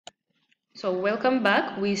So welcome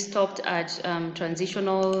back. We stopped at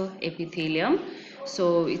transitional epithelium.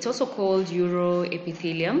 So it's also called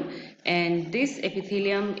uroepithelium, and this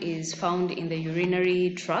epithelium is found in the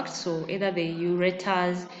urinary tract, so either the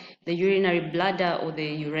ureters, the urinary bladder, or the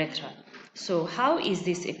urethra. So how is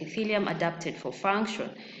this epithelium adapted for function?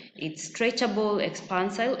 It's stretchable,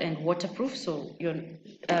 expansile, and waterproof, so you're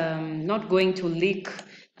not going to leak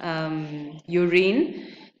urine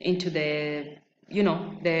into the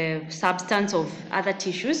substance of other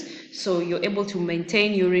tissues, so you're able to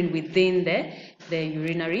maintain urine within the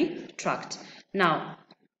urinary tract. Now,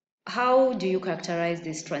 how do you characterize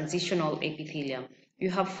this transitional epithelium? You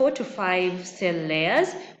have 4 to 5 cell layers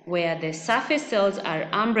where the surface cells are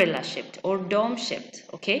umbrella shaped or dome shaped,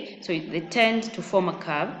 okay? So they tend to form a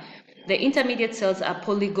curve. The intermediate cells are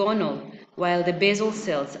polygonal, while the basal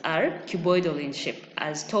cells are cuboidal in shape,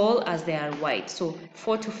 as tall as they are wide. So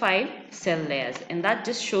 4 to 5 cell layers, and that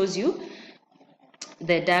just shows you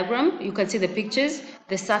the diagram. You can see the pictures.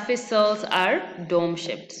 The surface cells are dome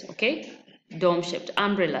shaped, okay? Dome shaped,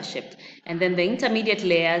 umbrella shaped, and then the intermediate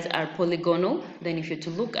layers are polygonal. Then if you're to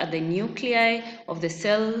look at the nuclei of the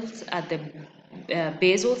cells at the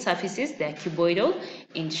basal surfaces, they're cuboidal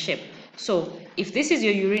in shape. So if this is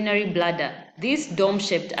your urinary bladder, these dome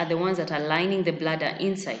shaped are the ones that are lining the bladder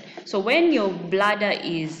inside. So when your bladder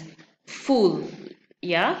is full,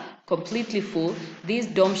 completely full, these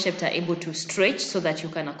dome shaped are able to stretch so that you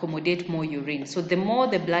can accommodate more urine. So the more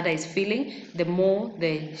the bladder is filling, the more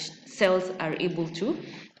the cells are able to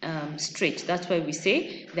stretch. That's why we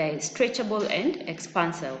say they're stretchable and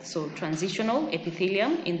expansile. So transitional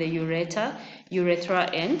epithelium in the urethra,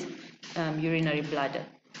 and urinary bladder.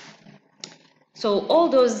 So all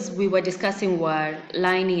those we were discussing were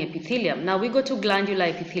lining epithelium. Now we go to glandular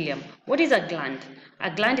epithelium. What is a gland? A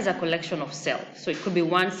gland is a collection of cells. So it could be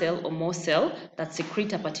one cell or more cells that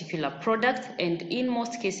secrete a particular product, and in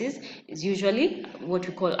most cases is usually what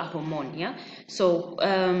we call a hormone. Yeah. So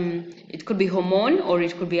it could be hormone or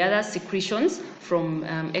it could be other secretions from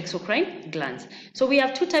exocrine glands. So we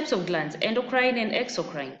have two types of glands, endocrine and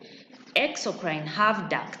exocrine. Exocrine have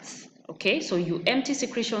ducts. Okay, so you empty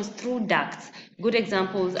secretions through ducts. Good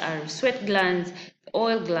examples are sweat glands,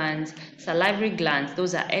 oil glands, salivary glands.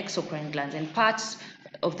 Those are exocrine glands and parts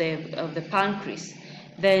of the pancreas.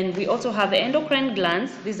 Then we also have endocrine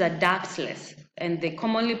glands. These are ductless and they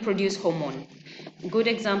commonly produce hormone. Good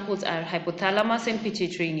examples are hypothalamus and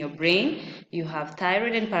pituitary in your brain. You have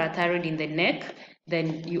thyroid and parathyroid in the neck.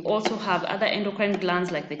 Then you also have other endocrine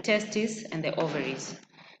glands like the testes and the ovaries.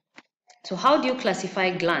 So how do you classify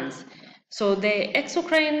glands? So the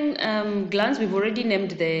exocrine glands, we've already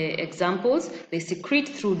named the examples. They secrete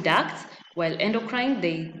through ducts, while endocrine,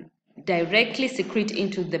 they directly secrete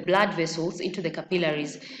into the blood vessels, into the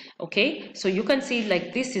capillaries. Okay, so you can see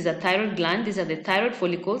like this is a thyroid gland. These are the thyroid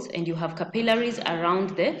follicles, and you have capillaries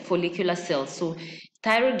around the follicular cells. So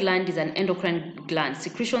thyroid gland is an endocrine gland.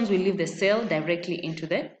 Secretions will leave the cell directly into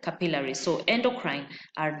the capillaries. So endocrine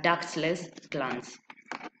are ductless glands.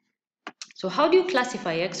 So how do you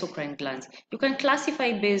classify exocrine glands? You can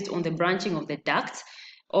classify based on the branching of the ducts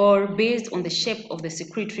or based on the shape of the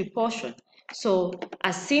secretory portion. So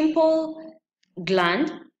a simple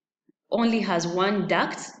gland only has one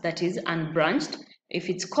duct that is unbranched. If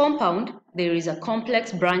it's compound, there is a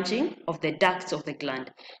complex branching of the ducts of the gland.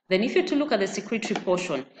 Then if you're to look at the secretory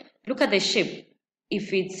portion, look at the shape.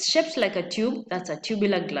 If it's shaped like a tube, that's a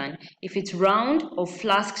tubular gland. If it's round or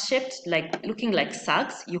flask-shaped, like looking like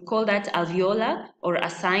sacs, you call that alveolar or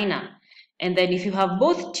acina. And then if you have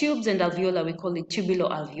both tubes and alveolar, we call it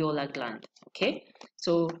tubulo-alveolar gland. Okay?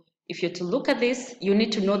 So if you're to look at this, you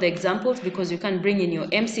need to know the examples because you can bring in your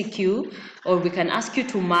MCQ, or we can ask you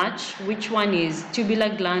to match which one is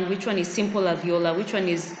tubular gland, which one is simple alveolar, which one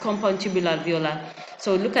is compound tubular alveolar.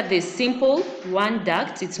 So look at this, simple, one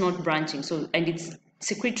duct, it's not branching, so and its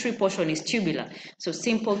secretory portion is tubular. So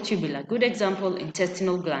simple tubular. Good example,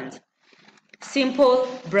 intestinal glands. Simple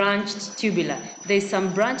branched tubular. There's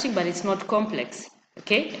some branching, but it's not complex.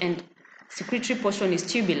 Okay, and secretory portion is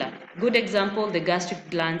tubular. Good example, the gastric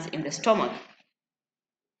glands in the stomach.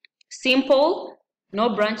 Simple,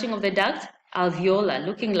 no branching of the duct, alveolar,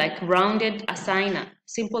 looking like rounded acina,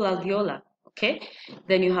 simple alveolar. Okay,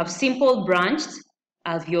 then you have simple branched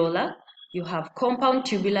alveolar, you have compound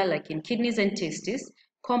tubular like in kidneys and testes,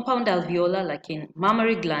 compound alveolar like in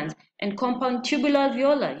mammary glands, and compound tubular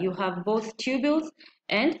alveolar. You have both tubules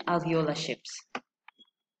and alveolar shapes.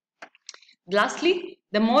 Lastly,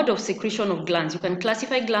 the mode of secretion of glands. You can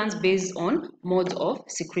classify glands based on modes of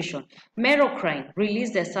secretion. Merocrine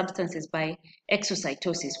release their substances by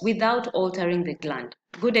exocytosis without altering the gland.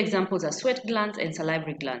 Good examples are sweat glands and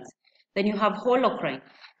salivary glands. Then you have holocrine.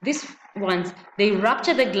 These ones, they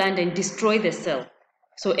rupture the gland and destroy the cell.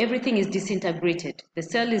 So everything is disintegrated. The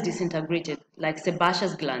cell is disintegrated, like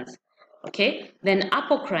sebaceous glands. Okay? Then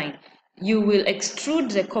apocrine, you will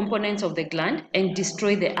extrude the components of the gland and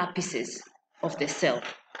destroy the apices of the cell.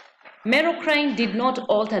 Merocrine did not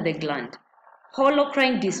alter the gland.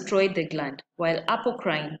 Holocrine destroyed the gland, while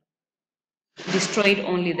apocrine destroyed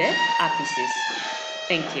only the apices.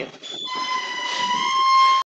 Thank you.